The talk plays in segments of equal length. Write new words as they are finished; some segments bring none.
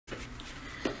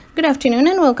Good afternoon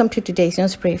and welcome to today's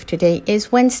news brief. Today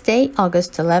is Wednesday,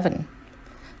 August 11.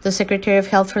 The Secretary of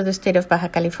Health for the state of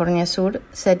Bajacaliforniasur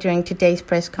said during today's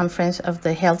press conference of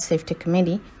the Health Safety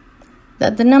Committee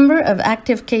that the number of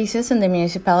active cases in the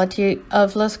municipality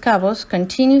of Los Cabos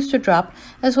continues to drop,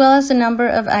 as well as the number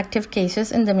of active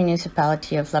cases in the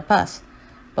municipality of La Paz.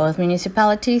 Both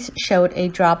municipalities showed a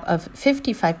drop of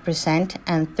 55%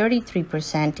 and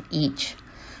 33% each.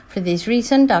 For this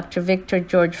reason, Dr. Victor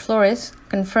George Flores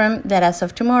confirmed that as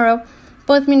of tomorrow,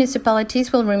 both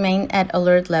municipalities will remain at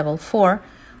alert level 4,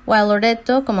 while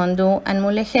Loreto, Comondú, and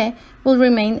Mulegé will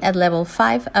remain at level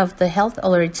 5 of the health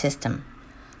alert system.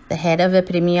 The head of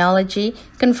epidemiology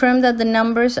confirmed that the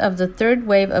numbers of the third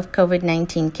wave of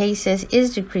COVID-19 cases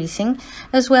is decreasing,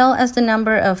 as well as the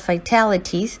number of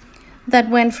fatalities that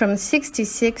went from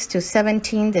 66 to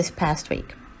 17 this past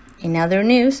week. In other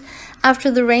news,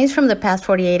 after the rains from the past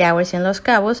 48 hours in Los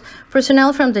Cabos,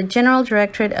 personnel from the General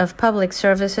Directorate of Public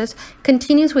Services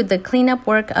continues with the cleanup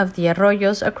work of the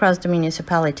arroyos across the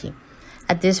municipality.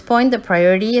 At this point, the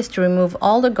priority is to remove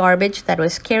all the garbage that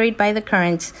was carried by the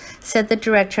currents, said the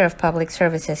Director of Public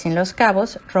Services in Los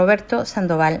Cabos, Roberto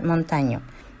Sandoval Montaño.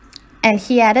 And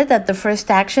he added that the first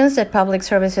actions that Public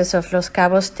Services of Los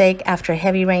Cabos take after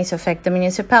heavy rains affect the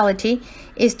municipality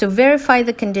is to verify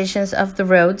the conditions of the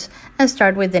roads and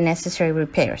start with the necessary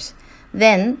repairs.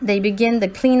 Then, they begin the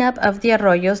cleanup of the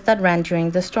arroyos that ran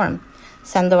during the storm.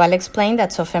 Sandoval explained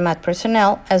that SOFEMAT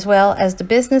personnel, as well as the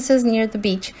businesses near the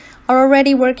beach, are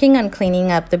already working on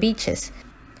cleaning up the beaches,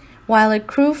 while a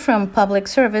crew from Public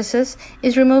Services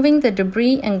is removing the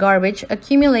debris and garbage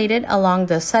accumulated along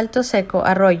the Salto Seco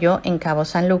Arroyo in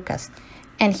Cabosanlucas.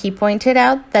 And he pointed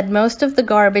out that most of the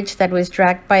garbage that was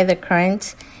dragged by the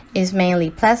currents is mainly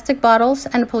plastic bottles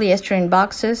and polyester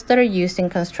boxes that are used in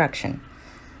construction.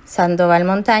 Sandoval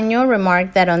Montaño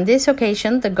remarked that on this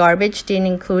occasion, the garbage didn't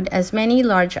include as many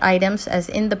large items as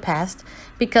in the past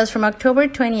because from October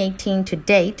 2018 to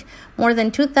date, more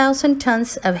than 2,000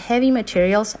 tons of heavy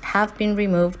materials have been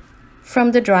removed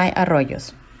from the dry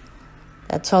arroyos.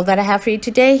 That's all that I have for you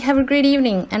today. Have a great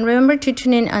evening, and remember to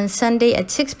tune in on Sunday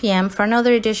at 6 p.m. for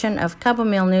another edition of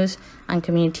Cabomilnews and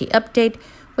Community Update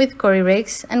with Corey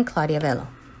Riggs and Claudia Velo.